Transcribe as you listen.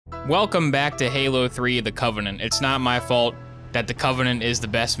Welcome back to Halo 3, The Covenant. It's not my fault that The Covenant is the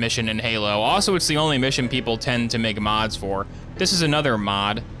best mission in Halo. Also, it's the only mission people tend to make mods for. This is another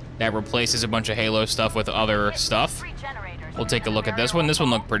mod that replaces a bunch of Halo stuff with other stuff. We'll take a look at this one. This one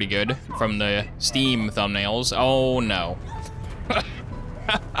looked pretty good from the Steam thumbnails. Oh no.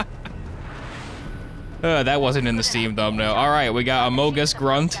 That wasn't in the Steam thumbnail. All right, we got Amogus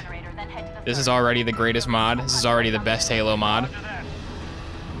Grunt. This is already the greatest mod. This is already the best Halo mod.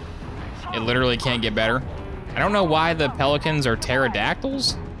 It literally can't get better. I don't know why the Pelicans are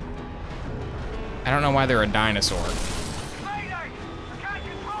pterodactyls. I don't know why they're a dinosaur.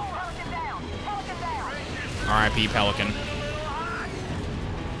 R.I.P. Pelican.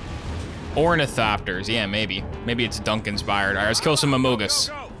 Ornithopters, yeah, maybe. Maybe it's Dunk inspired. All right, let's kill some Amogus.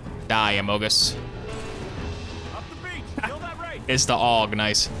 Die, Amogus. It's the AUG,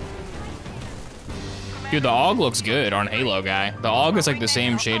 nice. Dude, the AUG looks good on Halo guy. The AUG is like the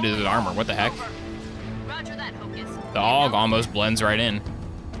same shade as his armor. What the heck? The AUG almost blends right in.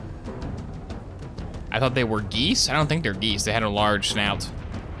 I thought they were geese. I don't think they're geese. They had a large snout.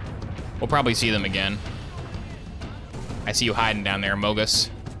 We'll probably see them again. I see you hiding down there, Amogus.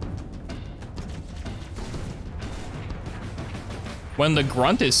 When the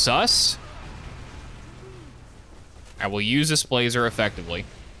grunt is sus, I will use this blazer effectively,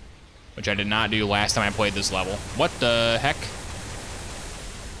 which I did not do last time I played this level. What the heck?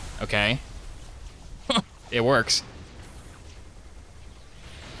 Okay. It works.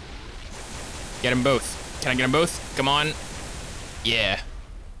 Get them both. Can I get them both? Come on. Yeah.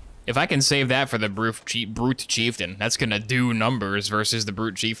 If I can save that for the Brute Chieftain, that's gonna do numbers versus the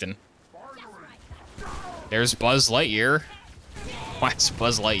Brute Chieftain. There's Buzz Lightyear. Why is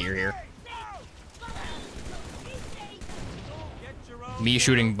Buzz Lightyear here? Me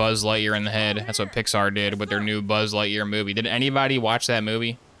shooting Buzz Lightyear in the head. That's what Pixar did with their new Buzz Lightyear movie. Did anybody watch that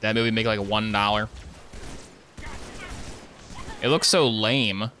movie? That movie make like $1. It looks so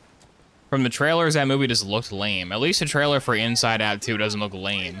lame. From the trailers, that movie just looked lame. At least the trailer for Inside Out 2 doesn't look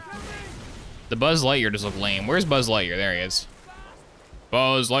lame. The Buzz Lightyear does look lame. Where's Buzz Lightyear? There he is.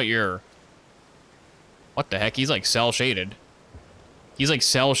 Buzz Lightyear. What the heck? He's like cell-shaded. He's like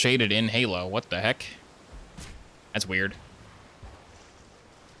cell-shaded in Halo. What the heck? That's weird.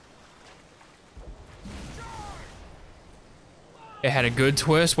 It had a good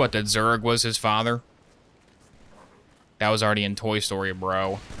twist. What, that Zurg was his father? That was already in Toy Story,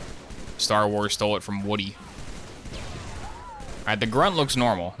 bro. Star Wars stole it from Woody. All right, the grunt looks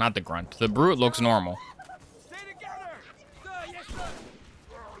normal. Not the grunt. The brute looks normal.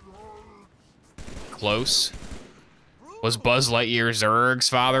 Close. Was Buzz Lightyear Zurg's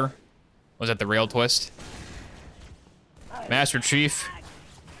father? Was that the real twist? Master Chief,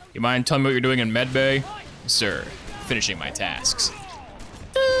 you mind telling me what you're doing in Medbay? Sir, finishing my tasks.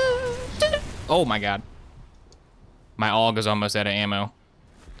 Oh my god. My AUG is almost out of ammo.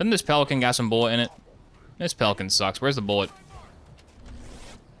 Doesn't this Pelican got some bullet in it? This Pelican sucks. Where's the bullet?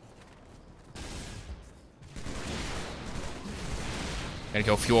 Gotta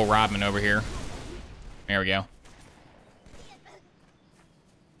go fuel Rodman over here. There we go.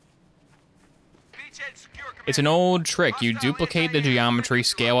 It's an old trick. You duplicate the geometry,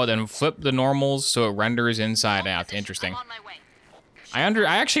 scale it, and flip the normals so it renders inside out. Interesting. I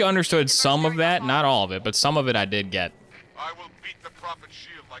actually understood some of that, not all of it, but some of it I did get. I will beat the prophet's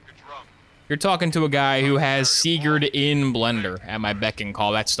shield like a drum. You're talking to a guy who has Sigurd in Blender at my beck and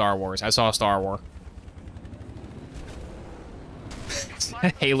call. That's Star Wars. I saw Star Wars.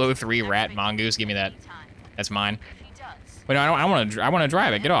 Halo 3 rat mongoose. Give me that. That's mine. Wait, no, I want to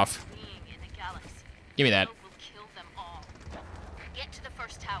drive it. Get off. Give me that.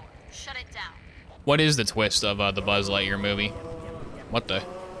 What is the twist of the Buzz Lightyear movie? What the?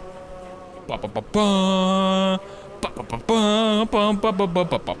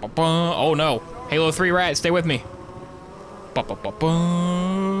 Oh no. Halo 3 rat, stay with me. We got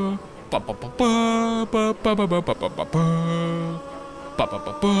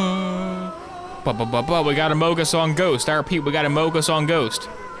Amogus on Ghost. I repeat, we got Amogus on Ghost.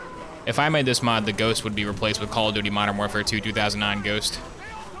 If I made this mod, the Ghost would be replaced with Call of Duty Modern Warfare 2 2009 Ghost.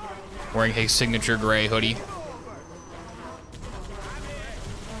 Wearing his signature gray hoodie.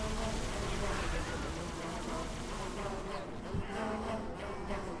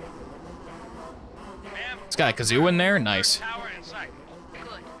 It's got a kazoo in there? Nice.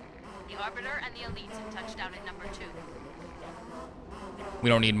 Good. The Arbiter and the Elites have touched down at number 2. We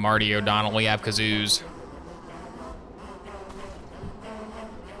don't need Marty O'Donnell, we have kazoos.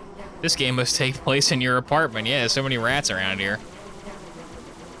 This game must take place in your apartment. Yeah, there's so many rats around here.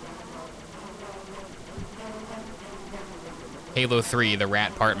 Halo 3, the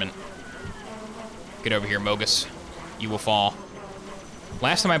rat apartment. Get over here, Mogus. You will fall.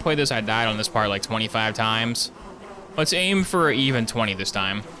 Last time I played this, I died on this part like 25 times. Let's aim for even 20 this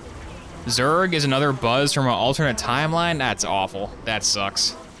time. Zerg is another Buzz from an alternate timeline? That's awful. That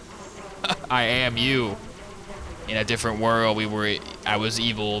sucks. I am you. In a different world, I was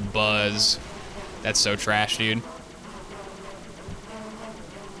evil Buzz. That's so trash, dude.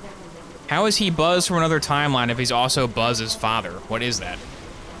 How is he Buzz from another timeline if he's also Buzz's father? What is that?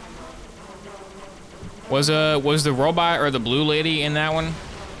 Was the robot or the blue lady in that one?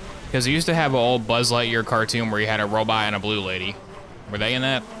 Because he used to have an old Buzz Lightyear cartoon where he had a robot and a blue lady. Were they in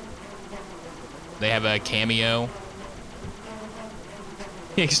that? They have a cameo.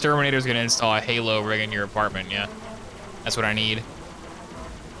 The exterminator's gonna install a Halo rig in your apartment, yeah. That's what I need.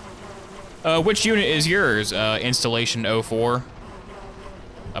 Which unit is yours? Installation 04.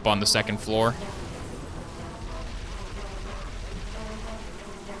 Up on the second floor.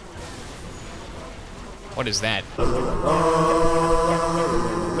 What is that? Oh,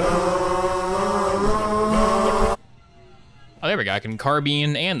 there we go. I can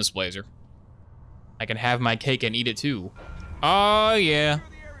carbine and displacer. I can have my cake and eat it too. Oh, yeah.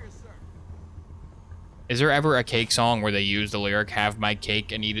 Is there ever a cake song where they use the lyric, have my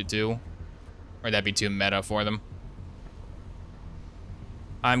cake and eat it too? Or would that be too meta for them?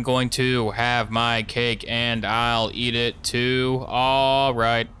 I'm going to have my cake and I'll eat it too. All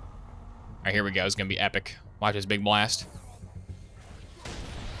right. All right, here we go. It's gonna be epic. Watch this big blast.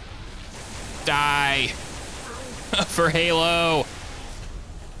 Die for Halo.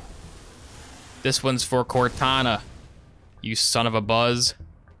 This one's for Cortana. You son of a Buzz.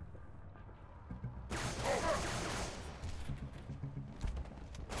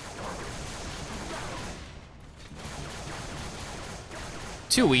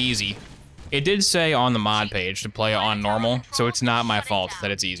 Too easy. It did say on the mod page to play it on normal, so it's not my fault that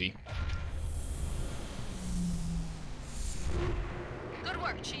it's easy. Good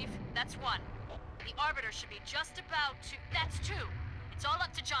work, Chief. That's one. The Arbiter should be just about to... That's two. It's all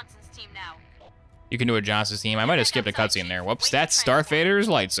up to Johnson's team now. You can do a Johnson's team. I might have skipped a cutscene there. Whoops, that's Darth Vader's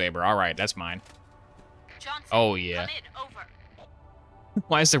lightsaber. All right, that's mine. Johnson, oh, yeah. come in, over.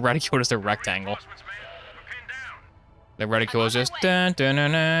 Why is the reticule just a rectangle? The reticule is just dun, dun,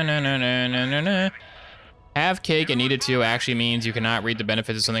 dun, dun, dun, dun, dun, dun, dun. Have cake and eat it too actually means you cannot reap the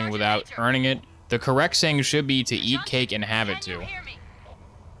benefits of something without earning it. The correct saying should be to eat cake and have it too.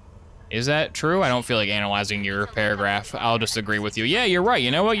 Is that true? I don't feel like analyzing your paragraph. I'll just agree with you. Yeah, you're right. You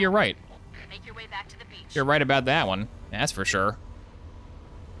know what? You're right. Make your way back to the beach. You're right about that one. That's for sure.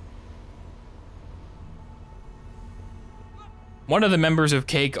 One of the members of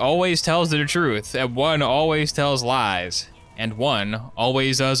Cake always tells the truth, and one always tells lies, and one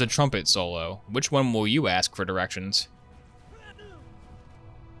always does a trumpet solo. Which one will you ask for directions?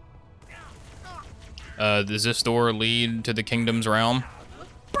 Does this door lead to the kingdom's realm?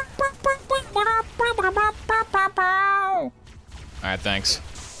 Alright, thanks.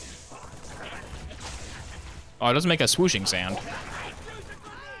 Oh, it doesn't make a swooshing sound.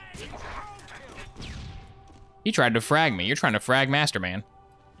 He tried to frag me. You're trying to frag Master Man.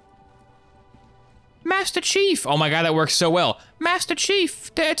 Master Chief! Oh my god, that works so well. Master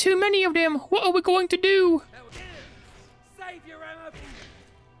Chief, there are too many of them. What are we going to do?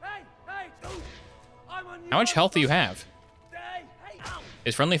 How much health do you have?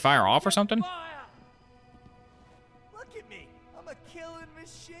 Is friendly fire off or something? Look at me. I'm a killing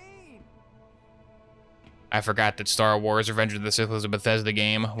machine. I forgot that Star Wars Revenge of the Sith was a Bethesda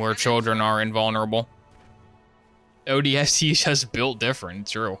game where children are invulnerable. ODST is just built different,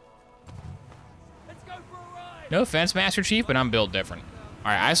 true. Let's go for a ride. No offense, Master Chief, but I'm built different.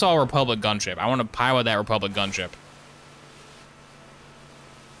 All right, I saw a Republic gunship. I want to pilot that Republic gunship.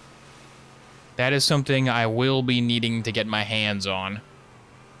 That is something I will be needing to get my hands on.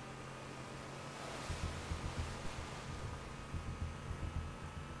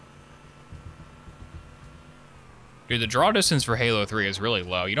 Dude, the draw distance for Halo 3 is really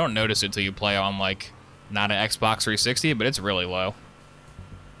low. You don't notice it till you play on, like, not an Xbox 360, but it's really low.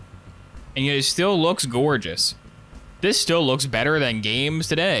 And yet it still looks gorgeous. This still looks better than games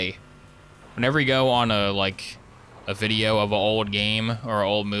today. Whenever you go on a video of an old game or an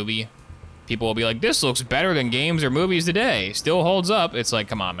old movie, people will be like, this looks better than games or movies today. Still holds up. It's like,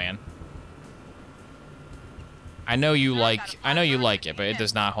 come on, man. I know you like it, but it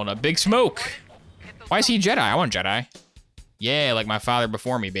does not hold up. Big Smoke! Why is he Jedi? I want Jedi. Yeah, like my father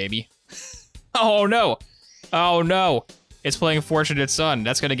before me, baby. Oh no! Oh no! It's playing Fortunate Son.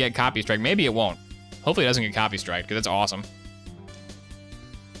 That's gonna get copy strike. Maybe it won't. Hopefully it doesn't get copy strike, because that's awesome.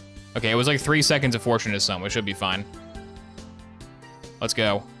 Okay, it was like 3 seconds of Fortunate Son, which should be fine. Let's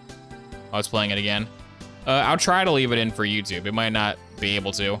go. Oh, it's playing it again. I'll try to leave it in for YouTube. It might not be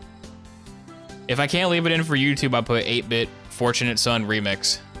able to. If I can't leave it in for YouTube, I'll put 8-bit Fortunate Son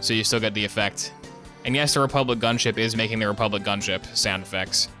remix, so you still get the effect. And yes, the Republic gunship is making the Republic gunship sound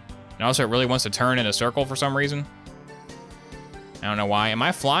effects. And also, it really wants to turn in a circle for some reason. I don't know why. Am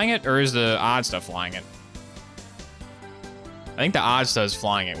I flying it, or is the odd stuff flying it? I think the odd stuff is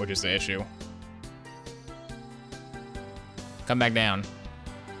flying it, which is the issue. Come back down.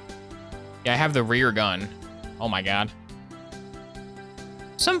 Yeah, I have the rear gun. Oh my god.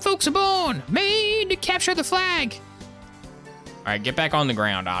 Some folks are born, made to capture the flag. All right, get back on the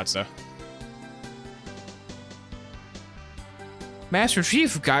ground, Adsa. Master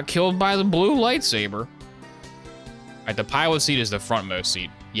Chief got killed by the blue lightsaber. All right, the pilot seat is the frontmost seat.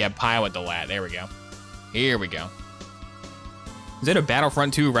 Yeah, pilot the lat. There we go. Here we go. Is it a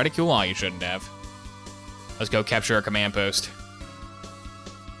Battlefront 2 reticule? Oh, you shouldn't have. Let's go capture a command post.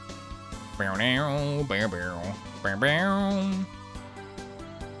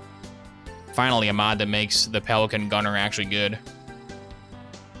 Finally, a mod that makes the Pelican Gunner actually good.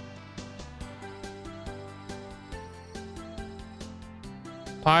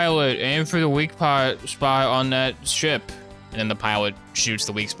 Pilot, aim for the weak spot on that ship. And then the pilot shoots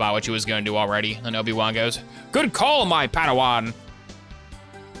the weak spot, which he was going to do already. And Obi-Wan goes, "Good call, my Padawan."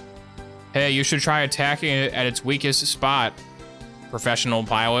 Hey, you should try attacking it at its weakest spot, professional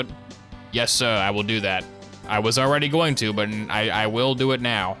pilot. Yes, sir, I will do that. I was already going to, but I will do it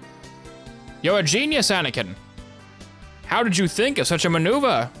now. You're a genius, Anakin. How did you think of such a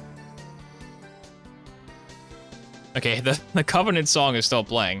maneuver? Okay, the Covenant song is still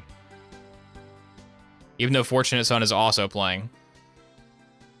playing. Even though Fortunate Son is also playing.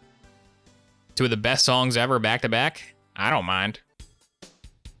 Two of the best songs ever back to back? I don't mind.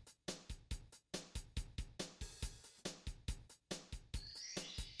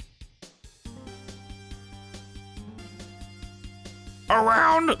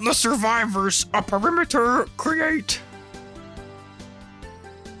 Around the survivors, a perimeter create.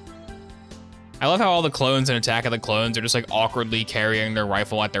 I love how all the clones in Attack of the Clones are just like awkwardly carrying their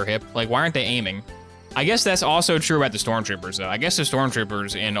rifle at their hip. Like, why aren't they aiming? I guess that's also true about the Stormtroopers, though. I guess the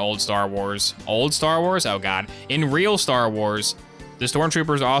Stormtroopers in old Star Wars... Old Star Wars? Oh, God. In real Star Wars, the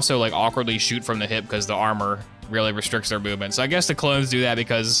Stormtroopers also, like, awkwardly shoot from the hip because the armor really restricts their movement. So I guess the clones do that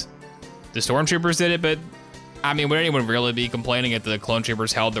because the Stormtroopers did it, but... I mean, would anyone really be complaining if the clone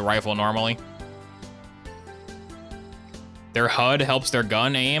troopers held the rifle normally? Their HUD helps their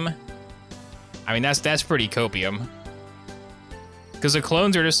gun aim? I mean, that's pretty copium. Because the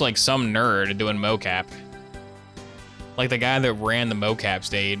clones are just like some nerd doing mocap. Like the guy that ran the mocap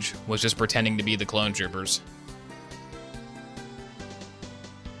stage was just pretending to be the clone troopers.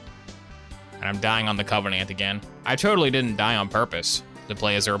 And I'm dying on the Covenant again. I totally didn't die on purpose to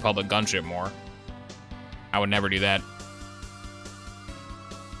play as a Republic gunship more. I would never do that.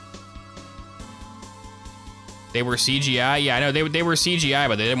 They were CGI? Yeah, I know, they were CGI,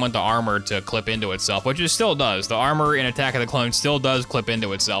 but they didn't want the armor to clip into itself, which it still does. The armor in Attack of the Clones still does clip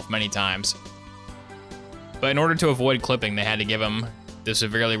into itself many times. But in order to avoid clipping, they had to give him the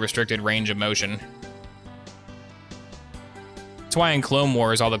severely restricted range of motion. That's why in Clone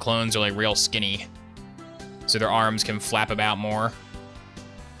Wars, all the clones are like real skinny, so their arms can flap about more.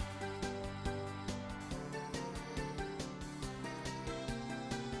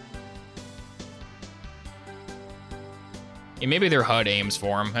 Yeah, maybe their HUD aims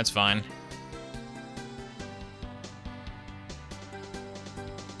for them. That's fine.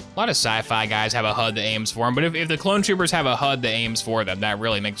 A lot of sci-fi guys have a HUD that aims for them, but if the clone troopers have a HUD that aims for them, that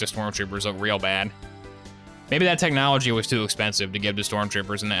really makes the stormtroopers look real bad. Maybe that technology was too expensive to give to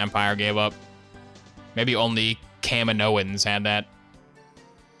stormtroopers and the Empire gave up. Maybe only Kaminoans had that.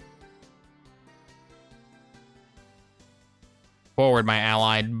 Forward, my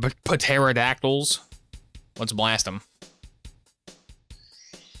allied pterodactyls. Let's blast them.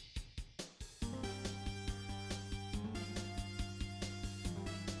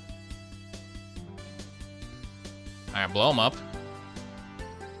 Alright, blow them up.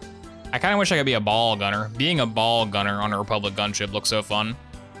 I kind of wish I could be a ball gunner. Being a ball gunner on a Republic gunship looks so fun.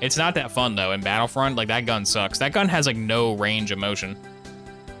 It's not that fun, though, in Battlefront. Like, that gun sucks. That gun has, like, no range of motion.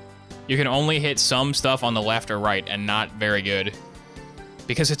 You can only hit some stuff on the left or right, and not very good.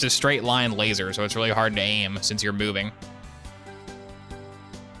 Because it's a straight line laser, so it's really hard to aim since you're moving.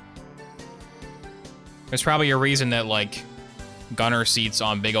 There's probably a reason that, like, gunner seats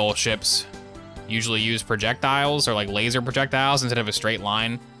on big ol' ships usually use projectiles or like laser projectiles instead of a straight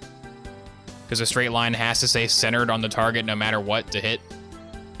line, because a straight line has to stay centered on the target no matter what to hit.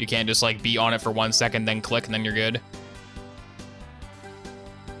 You can't just like be on it for 1 second, then click, and then you're good.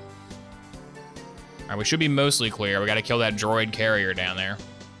 right, we should be mostly clear. We gotta kill that droid carrier down there.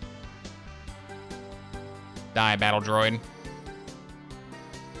 Die, battle droid.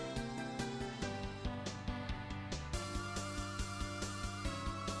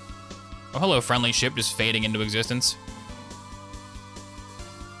 Oh, hello, friendly ship just fading into existence.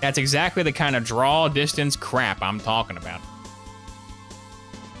 That's exactly the kind of draw distance crap I'm talking about.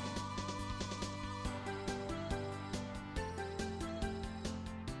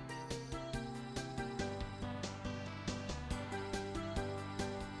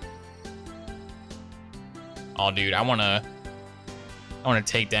 Oh, dude, I wanna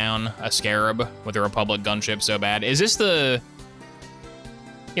take down a Scarab with a Republic gunship so bad. Is this the...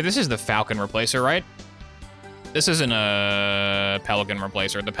 Yeah, this is the Falcon replacer, right? This isn't a Pelican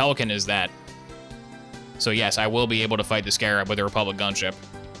replacer. The Pelican is that. So yes, I will be able to fight the Scarab with a Republic gunship.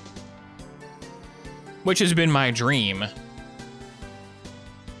 Which has been my dream.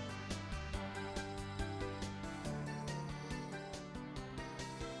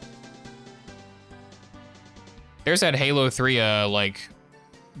 There's that Halo 3, like,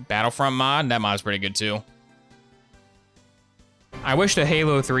 Battlefront mod. That mod's pretty good, too. I wish the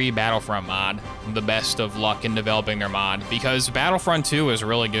Halo 3 Battlefront mod the best of luck in developing their mod, because Battlefront 2 is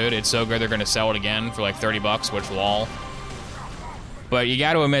really good. It's so good they're gonna sell it again for like 30 bucks, which lol. But you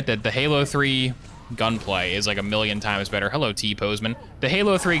gotta admit that the Halo 3 gunplay is like a million times better. Hello, T. Poseman. The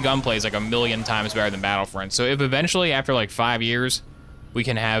Halo 3 gunplay is like a million times better than Battlefront. So if eventually, after like 5 years, we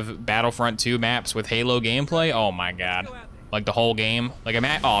can have Battlefront 2 maps with Halo gameplay, oh my god. Like the whole game. Like,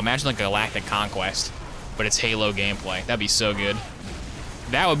 imagine like Galactic Conquest, but it's Halo gameplay. That'd be so good.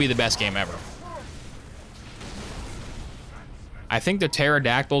 That would be the best game ever. I think the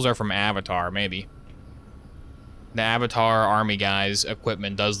pterodactyls are from Avatar, maybe. The Avatar army guys'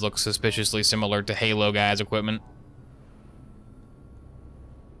 equipment does look suspiciously similar to Halo guys' equipment.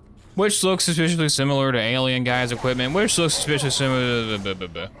 Which looks suspiciously similar to Alien guys' equipment, which looks suspiciously similar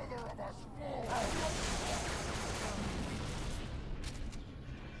to...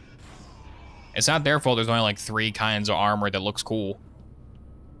 It's not their fault there's only like 3 kinds of armor that looks cool.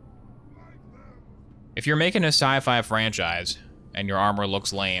 If you're making a sci-fi franchise and your armor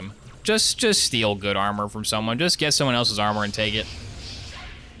looks lame, just steal good armor from someone. Just get someone else's armor and take it.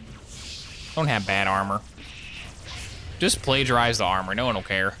 Don't have bad armor. Just plagiarize the armor. No one will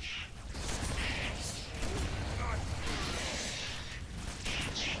care.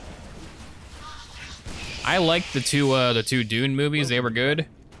 I liked the two Dune movies. They were good.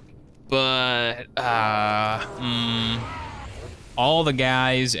 But, all the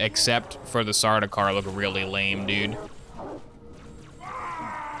guys except for the Sardaukar look really lame, dude.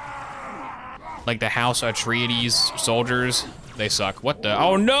 Like the House Atreides soldiers, they suck. What the?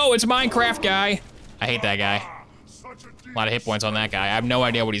 Oh no, it's Minecraft guy. I hate that guy. A lot of hit points on that guy. I have no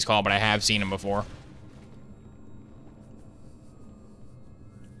idea what he's called, but I have seen him before.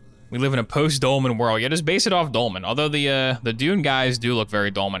 We live in a post-Dolmen world. Yeah, just base it off Dolmen. Although the Dune guys do look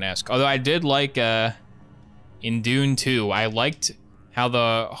very Dolmen-esque. Although I did like, in Dune 2, I liked how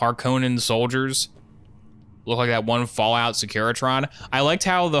the Harkonnen soldiers look like that one Fallout Securitron. I liked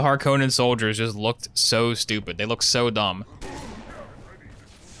how the Harkonnen soldiers just looked so stupid. They looked so dumb.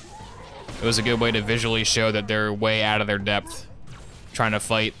 It was a good way to visually show that they're way out of their depth, trying to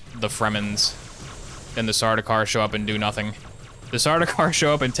fight the Fremens. Then the Sardaukar show up and do nothing. The Sardaukar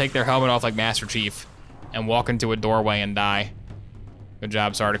show up and take their helmet off like Master Chief and walk into a doorway and die. Good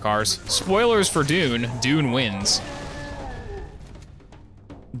job, Sardaukars. Spoilers for Dune. Dune wins.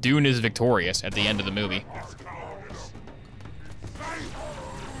 Dune is victorious at the end of the movie.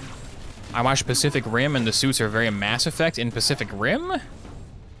 I watched Pacific Rim and the suits are very Mass Effect in Pacific Rim?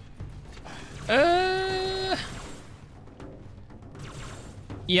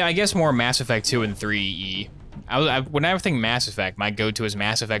 Yeah, I guess more Mass Effect 2 and 3E. When I think Mass Effect, my go-to is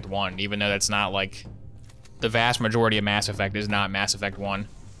Mass Effect 1, even though that's not like... The vast majority of Mass Effect is not Mass Effect 1.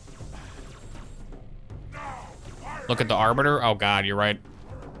 Look at the Arbiter. Oh god, you're right.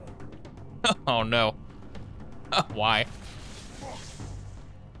 Oh no. Why?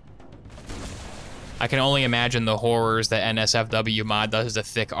 I can only imagine the horrors that NSFW mod does to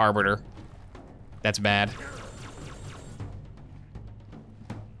thick Arbiter. That's bad.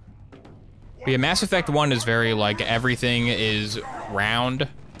 But yeah, Mass Effect 1 is very, like, everything is round.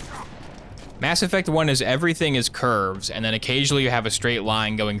 Mass Effect 1 is everything is curves, and then occasionally you have a straight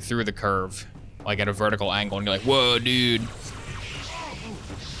line going through the curve, like at a vertical angle, and you're like, whoa, dude.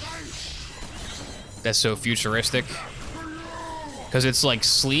 That's so futuristic. Because it's, like,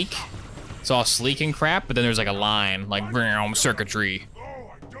 sleek. It's all sleek and crap, but then there's, like, a line, like, circuitry.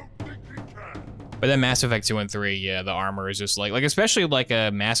 But then Mass Effect 2 and 3, yeah, the armor is just like especially like a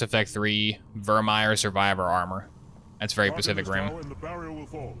Mass Effect 3 Vermeer Survivor armor. That's very Pacific Rim.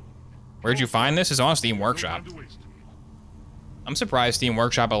 Where'd you find this? It's on Steam Workshop. I'm surprised Steam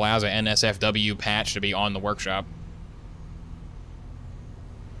Workshop allows an NSFW patch to be on the workshop.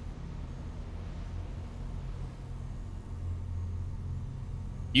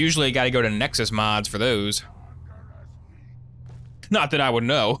 Usually you gotta go to Nexus Mods for those. Not that I would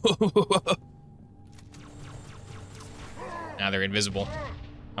know. Now they're invisible.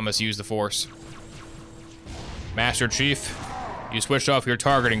 I must use the Force. Master Chief, you switched off your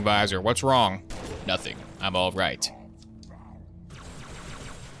targeting visor. What's wrong? Nothing. I'm all right.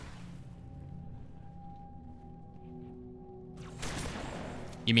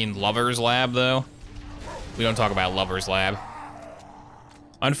 You mean Lover's Lab, though? We don't talk about Lover's Lab.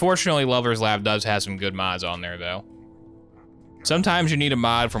 Unfortunately, Lover's Lab does have some good mods on there, though. Sometimes you need a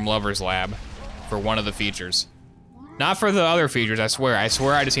mod from Lover's Lab for one of the features. Not for the other features, I swear. I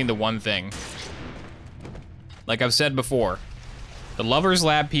swear I just need the one thing. Like I've said before, the Lover's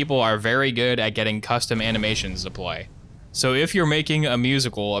Lab people are very good at getting custom animations to play. So if you're making a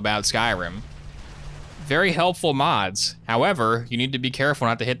musical about Skyrim, very helpful mods. However, you need to be careful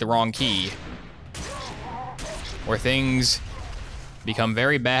not to hit the wrong key, or things become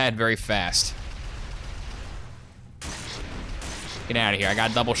very bad very fast. Get out of here, I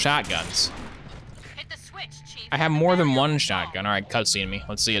got double shotguns. Hit the switch, Chief. I have more than one shotgun. All right, cutscene me,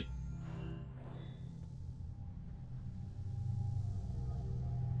 let's see it.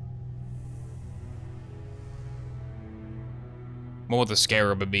 What will the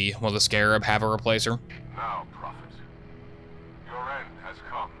Scarab be? Will the Scarab have a replacer? Now, Prophet, your end has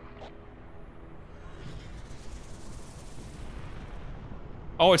come.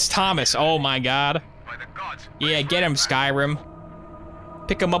 Oh, it's Thomas. Oh my god. By the gods. Yeah, get him, Skyrim.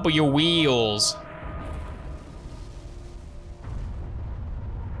 Pick him up with your wheels.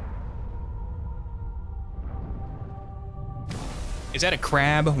 Is that a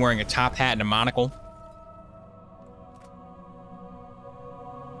crab wearing a top hat and a monocle?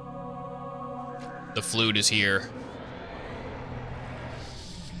 The flute is here.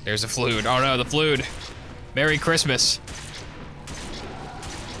 There's a flute. Oh no, the flute. Merry Christmas.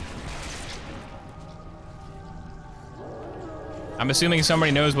 I'm assuming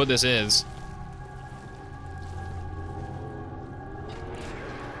somebody knows what this is.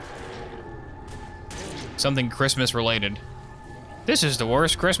 Something Christmas related. This is the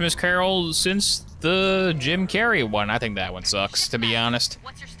worst Christmas carol since the Jim Carrey one. I think that one sucks, to be honest.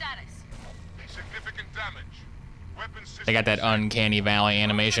 What's your status? Significant damage. Weapon system. They got that uncanny valley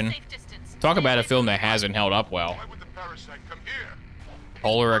animation. Safe distance. Talk about a film that hasn't held up well. Why would the parasite come here?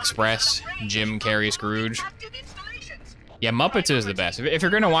 Polar Express, Jim Carrey Scrooge. Yeah, Muppets is the best. If you're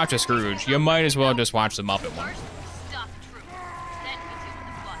gonna watch a Scrooge, you might as well just watch the Muppet one. Stop the troop. Then we deal with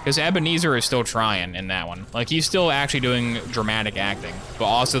the fun. Because Ebenezer is still trying in that one. Like, he's still actually doing dramatic acting, but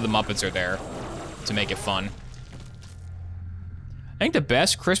also the Muppets are there to make it fun. I think the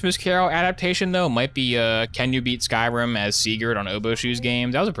best Christmas Carol adaptation, though, might be Can You Beat Skyrim as Sigurd on Oboe Shoes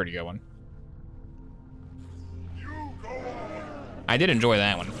Games. That was a pretty good one. I did enjoy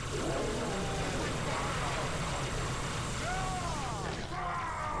that one.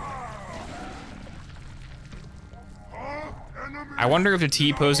 I wonder if the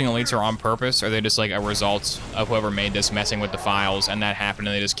T-posing elites are on purpose, or they just like a result of whoever made this messing with the files, and that happened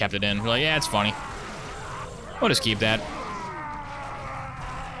and they just kept it in. We're like, yeah, it's funny. We'll just keep that.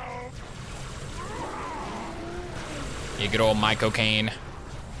 Yeah, good old Mike Cocaine.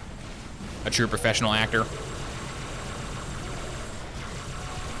 A true professional actor.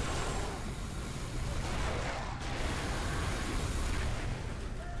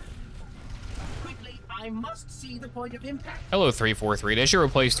 I must see the point of impact. Hello, 343. They should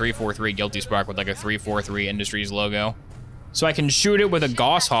replace 343 Guilty Spark with like a 343 Industries logo, so I can shoot it with a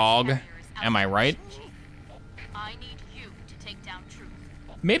Gauss Hog. Am I right? I need you to take down Truth.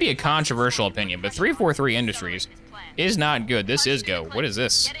 Maybe a controversial opinion, but 343 Industries is not good. This is go. What is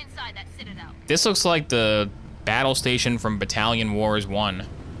this? Get inside that citadel. This looks like the battle station from Battalion Wars 1.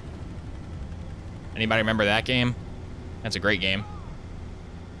 Anybody remember that game? That's a great game.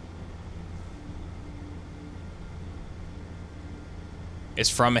 It's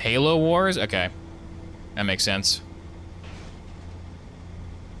from Halo Wars? Okay. That makes sense.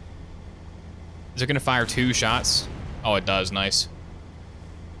 Is it gonna fire 2 shots? Oh, it does. Nice.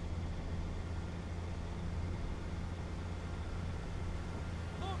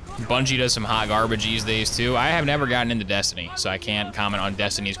 Bungie does some hot garbage these days, too. I have never gotten into Destiny, so I can't comment on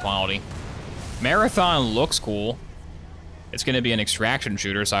Destiny's quality. Marathon looks cool. It's gonna be an extraction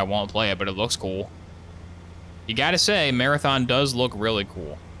shooter, so I won't play it, but it looks cool. You gotta say, Marathon does look really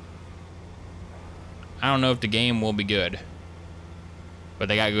cool. I don't know if the game will be good, but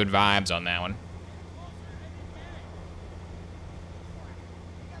they got good vibes on that one.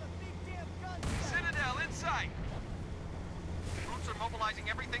 Citadel in sight. Troops are mobilizing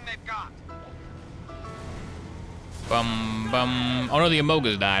everything they've got. Bum, bum. Oh no, the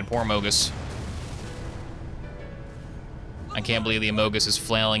Amogus died. Poor Amogus. I can't believe the Amogus is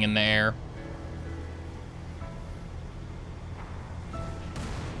flailing in the air.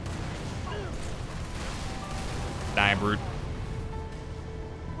 Die, Brute.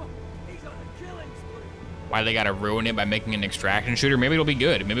 Why they gotta ruin it by making an extraction shooter? Maybe it'll be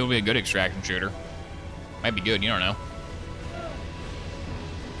good. Maybe it'll be a good extraction shooter. Might be good, you don't know.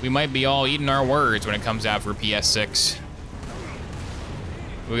 We might be all eating our words when it comes out for PS6.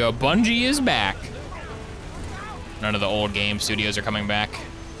 We go, Bungie is back. None of the old game studios are coming back.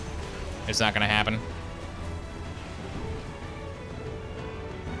 It's not gonna happen.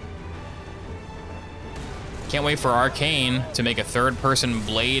 Can't wait for Arcane to make a third-person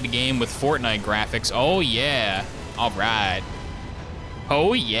Blade game with Fortnite graphics. Oh yeah, all right.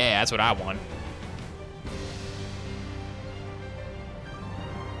 Oh yeah, that's what I want.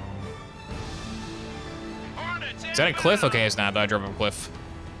 Is that a cliff? Okay, it's not, but I drove up a cliff.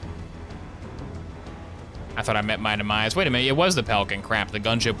 I thought I met my demise. Wait a minute, it was the Pelican. Crap, the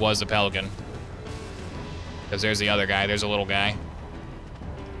gunship was the Pelican. Because there's the other guy, there's a little guy.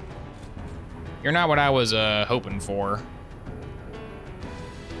 You're not what I was hoping for.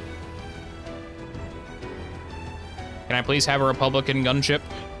 Can I please have a Republican gunship?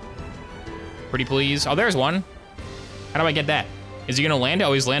 Pretty please. Oh, there's one. How do I get that? Is he gonna land it?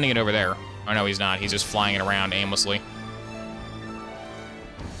 Oh, he's landing it over there. Oh no, he's not. He's just flying it around aimlessly.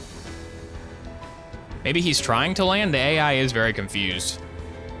 Maybe he's trying to land. The AI is very confused.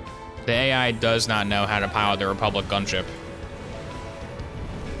 The AI does not know how to pilot the Republic gunship.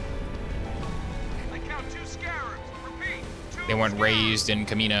 I count 2 scarabs. Repeat. 2 They weren't raised in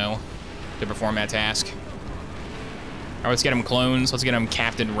Camino to perform that task. All right, let's get him clones. Let's get him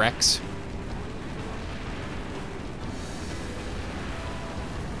Captain Rex.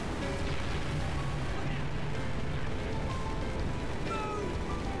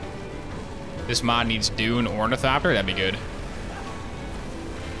 This mod needs Dune Ornithopter. That'd be good.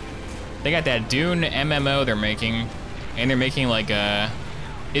 They got that Dune MMO they're making, and they're making like a...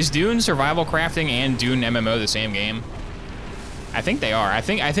 Is Dune Survival Crafting and Dune MMO the same game? I think they are. I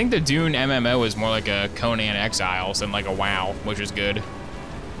think the Dune MMO is more like a Conan Exiles than like a WoW, which is good.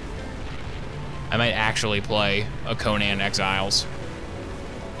 I might actually play a Conan Exiles.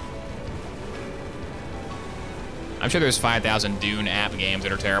 I'm sure there's 5,000 Dune app games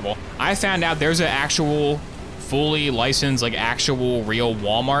that are terrible. I found out there's an actual fully licensed, like actual real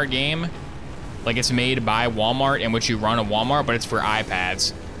Walmart game. Like it's made by Walmart in which you run a Walmart, but it's for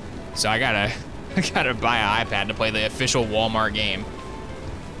iPads. So I gotta buy an iPad to play the official Walmart game.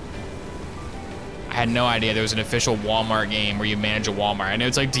 I had no idea there was an official Walmart game where you manage a Walmart. And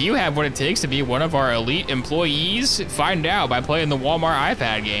it's like, do you have what it takes to be one of our elite employees? Find out by playing the Walmart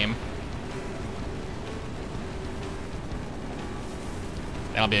iPad game.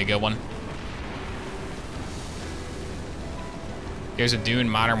 That'll be a good one. There's a Dune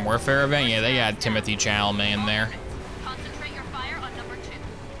Modern Warfare event. Yeah, they got Timothy Chalamet in there. Concentrate your fire on number 2.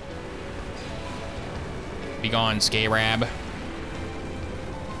 Be gone, Scarab.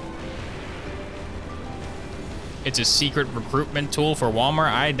 It's a secret recruitment tool for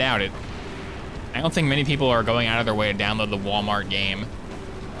Walmart? I doubt it. I don't think many people are going out of their way to download the Walmart game.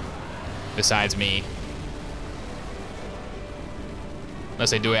 Besides me. Unless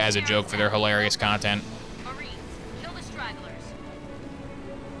they do it as a joke for their hilarious content. Marines, kill the stragglers.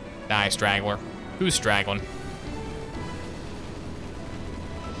 Die, straggler. Who's straggling?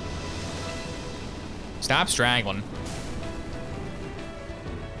 Stop straggling.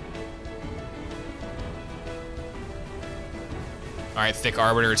 Alright, Thick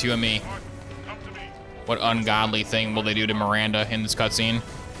Arbiter, 2 and me. What ungodly thing will they do to Miranda in this cutscene?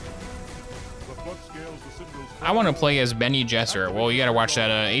 I want to play as Benny Gesserit. Well, you gotta watch that.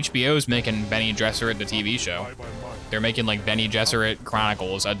 HBO's making Benny Gesserit the TV show. They're making like Benny Gesserit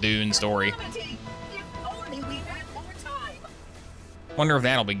Chronicles, a Dune story. If only we had more time. Wonder if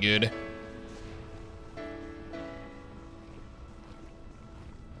that'll be good.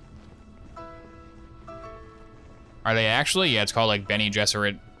 Are they actually? Yeah, it's called like Benny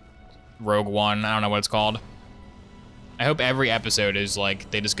Gesserit Rogue One. I don't know what it's called. I hope every episode is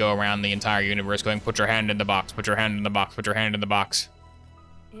like, they just go around the entire universe going, put your hand in the box, put your hand in the box, put your hand in the box.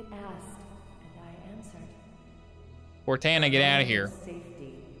 It asked, and I answered. Cortana, get out of here.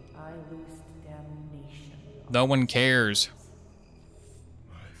 Safety, I loosed damnation. No one cares.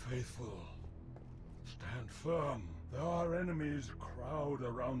 My faithful, stand firm. There are enemies crowd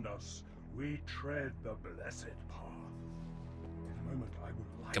around us. We tread the blessed path. In a moment I would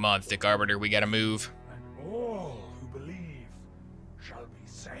like Come on, Thick Arbiter, we gotta move. and all who believe shall be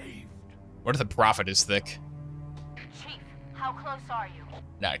saved. What if the prophet is thick? Chief, how close are you?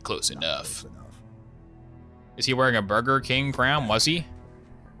 Not close enough. Is he wearing a Burger King crown? Was he?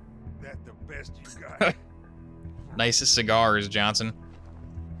 That the best you got? Nicest cigars, Johnson.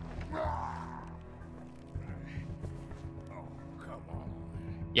 Oh, come on.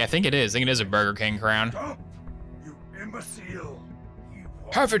 Yeah, I think it is. I think it is a Burger King crown. Stop, you imbecile. He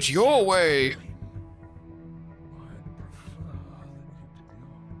Have it wants your to way. kill him. I'd prefer that you did not.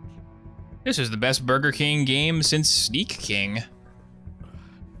 This is the best Burger King game since Sneak King.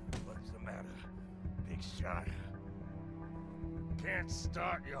 What's the matter, big shot? Can't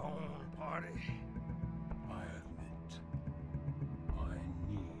start your own party? I admit, I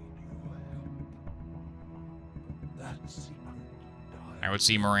need your help. That secret died. I would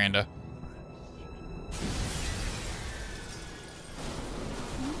see Miranda.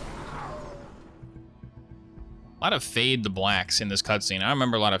 A lot of Fade the Blacks in this cutscene. I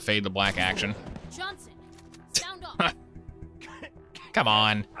remember a lot of Fade the Black action. Johnson, sound off. Come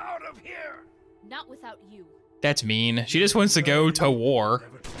on. Out of here! Not without you. That's mean. She just wants to go to war.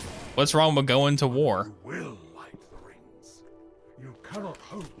 What's wrong with going to war? You will light the rings. You cannot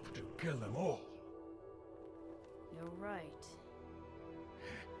hope to kill them all. You're right.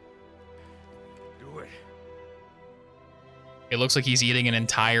 Do it. It looks like he's eating an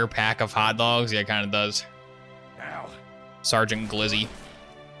entire pack of hot dogs. Yeah, it kind of does. Now. Sergeant Glizzy.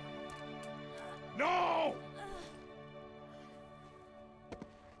 No!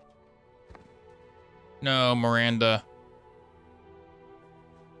 No, Miranda.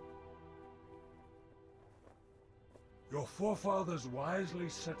 Your forefathers wisely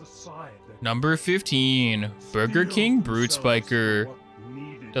set aside their Number 15, Burger steel King Brute themselves Spiker. for what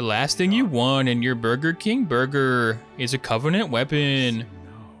needed The to last be thing you done. want in your Burger King burger is a Covenant weapon. Now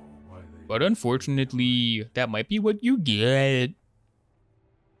why they But unfortunately, that might be what you get. you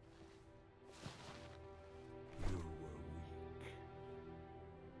were weak.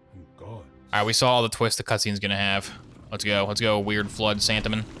 And God Alright, we saw all the twists the cutscene's gonna have. Let's go. Let's go, Weird Flood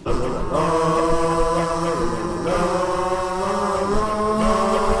Santaman.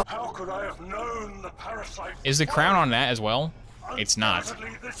 how could I have known the parasite? Is the crown on that as well? It's not.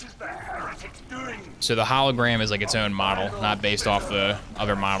 Undoubtedly, this is the heretic's doing. So the hologram is like its own model, not based off the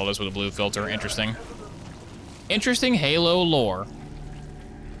other model that's with a blue filter. Interesting. Interesting Halo lore.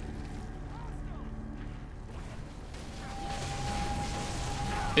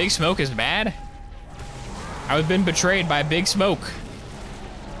 Big Smoke is bad? I've been betrayed by Big Smoke.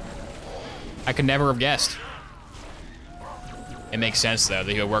 I could never have guessed. It makes sense though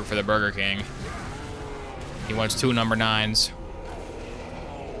that he would work for the Burger King. He wants 2 number 9s.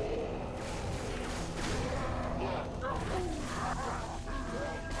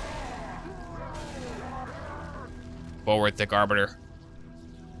 Forward, Thick Arbiter.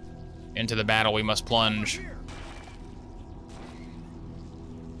 Into the battle we must plunge.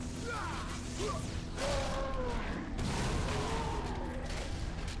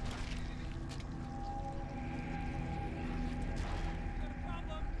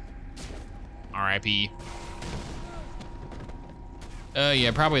 R.I.P.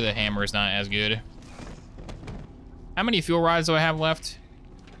 Yeah, probably the hammer is not as good. How many fuel rods do I have left?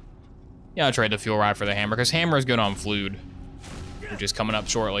 Yeah, I'll trade the fuel rod for the hammer, because hammer is good on Flood, which is coming up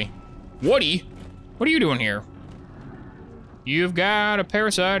shortly. Woody, what are you doing here? You've got a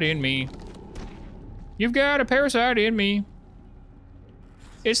parasite in me. You've got a parasite in me.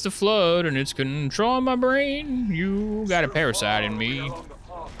 It's the Flood, and it's controlling my brain. You got a parasite in me.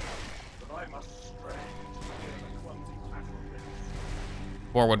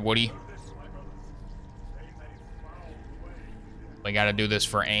 Forward, Woody. We gotta do this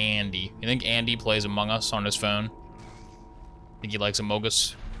for Andy. You think Andy plays Among Us on his phone? Think he likes Among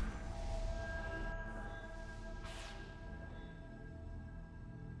Us?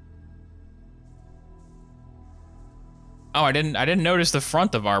 Oh, I didn't notice the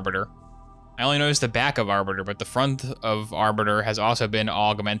front of Arbiter. I only noticed the back of Arbiter, but the front of Arbiter has also been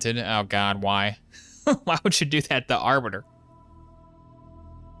augmented. Oh god, why? Why would you do that to Arbiter?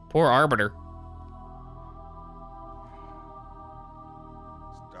 Poor Arbiter.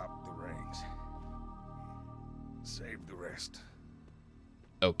 Stop the rings. Save the rest.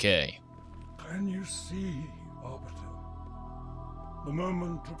 Okay. Can you see, Arbiter? The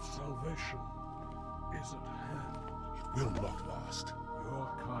moment of salvation is at hand. It will not last. Your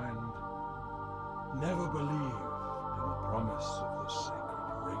kind never believed in the promise of the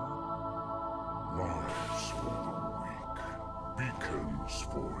sacred ring. Lies for the weak, beacons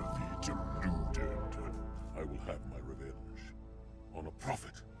for the deluded. I will have my revenge on a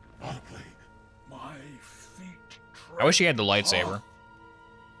prophet, not a plague. My feet I wish he had the lightsaber.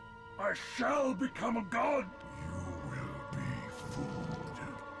 I shall become a god. You will be food,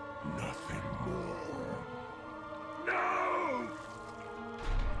 nothing more. No!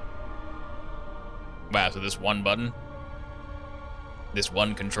 Wow, so this one button, this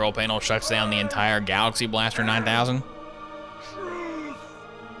one control panel shuts down the entire Galaxy Blaster 9000? Truth!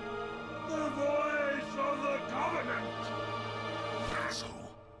 The voice of the Covenant! So,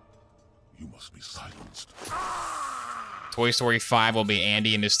 you must be silenced. Toy Story 5 will be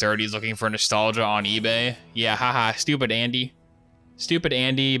Andy in his 30s looking for nostalgia on eBay. Yeah, haha, stupid Andy. Stupid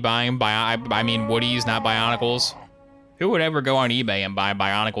Andy buying Woodies, not Bionicles. Who would ever go on eBay and buy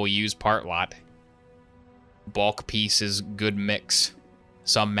Bionicle used part lot? Bulk pieces, good mix.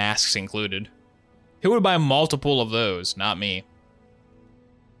 Some masks included. Who would buy multiple of those? Not me.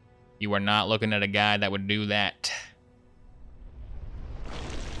 You are not looking at a guy that would do that.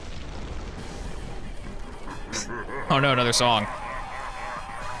 Oh no, another song.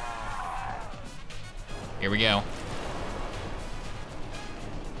 Here we go.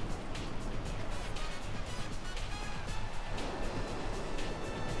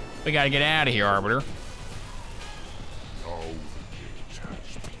 We gotta get out of here, Arbiter.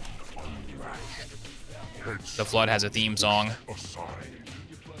 The Flood has a theme song.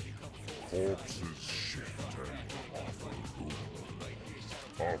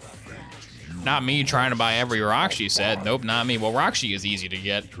 Not me trying to buy every rock, she said. Nope, not me. Well, Roxy is easy to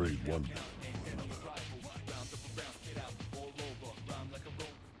get.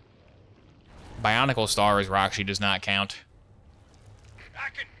 Bionicle Stars Roxy does not count. I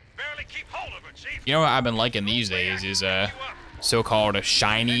can barely keep hold of it, Chief. You know what I've been liking these days is so-called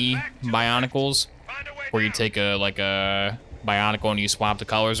shiny Bionicles, where you take a Bionicle and you swap the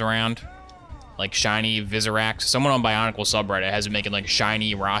colors around, like shiny Vizirax. Someone on Bionicle subreddit has been making like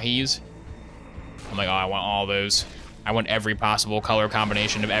shiny Rahis. I'm like, oh, I want all those. I want every possible color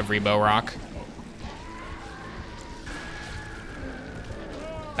combination of every Bo-Rock.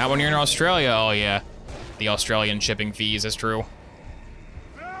 Not when you're in Australia. Oh yeah, the Australian shipping fees, that's true.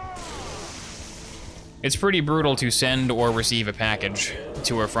 It's pretty brutal to send or receive a package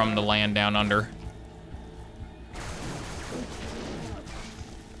to or from the land down under.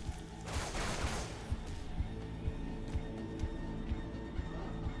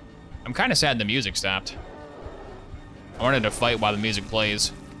 I'm kind of sad the music stopped. I wanted to fight while the music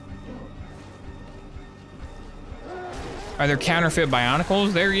plays. Are there counterfeit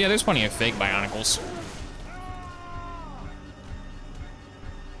Bionicles there? Yeah, there's plenty of fake Bionicles.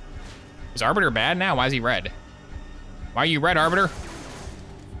 Is Arbiter bad now? Why is he red? Why are you red, Arbiter?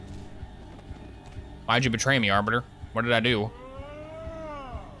 Why'd you betray me, Arbiter? What did I do?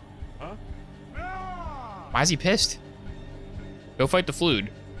 Huh? Why is he pissed? Go fight the Flood.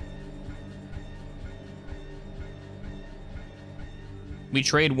 We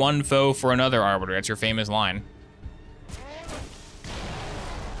trade one foe for another, Arbiter. That's your famous line.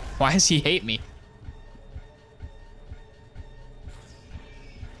 Why does he hate me?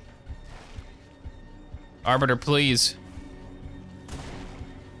 Arbiter, please.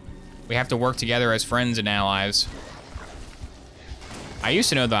 We have to work together as friends and allies. I used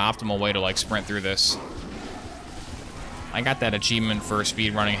to know the optimal way to like sprint through this. I got that achievement for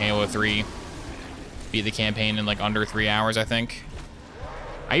speedrunning Halo 3. Beat the campaign in like under 3 hours, I think.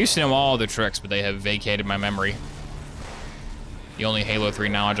 I used to know all the tricks, but they have vacated my memory. The only Halo 3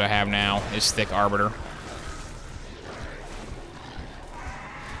 knowledge I have now is thick Arbiter.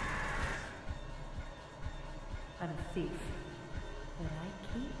 I'm a thief. But I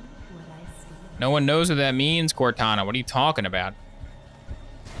keep what I steal. No one knows what that means, Cortana. What are you talking about?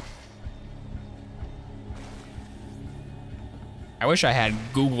 I wish I had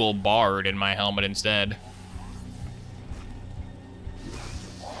Google Bard in my helmet instead.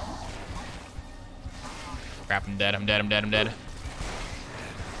 Crap, I'm dead, I'm dead, I'm dead, I'm dead.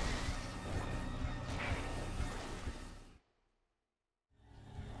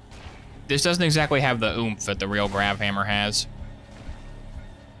 This doesn't exactly have the oomph that the real Gravhammer has.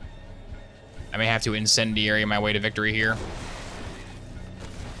 I may have to incendiary my way to victory here.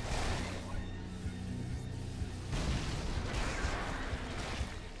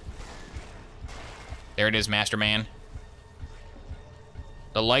 There it is, Master Man.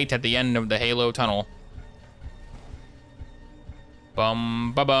 The light at the end of the Halo tunnel.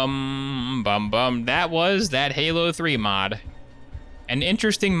 Bum, ba bum, bum, bum. That was that Halo 3 mod. An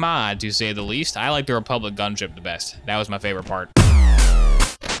interesting mod, to say the least. I like the Republic gunship the best. That was my favorite part.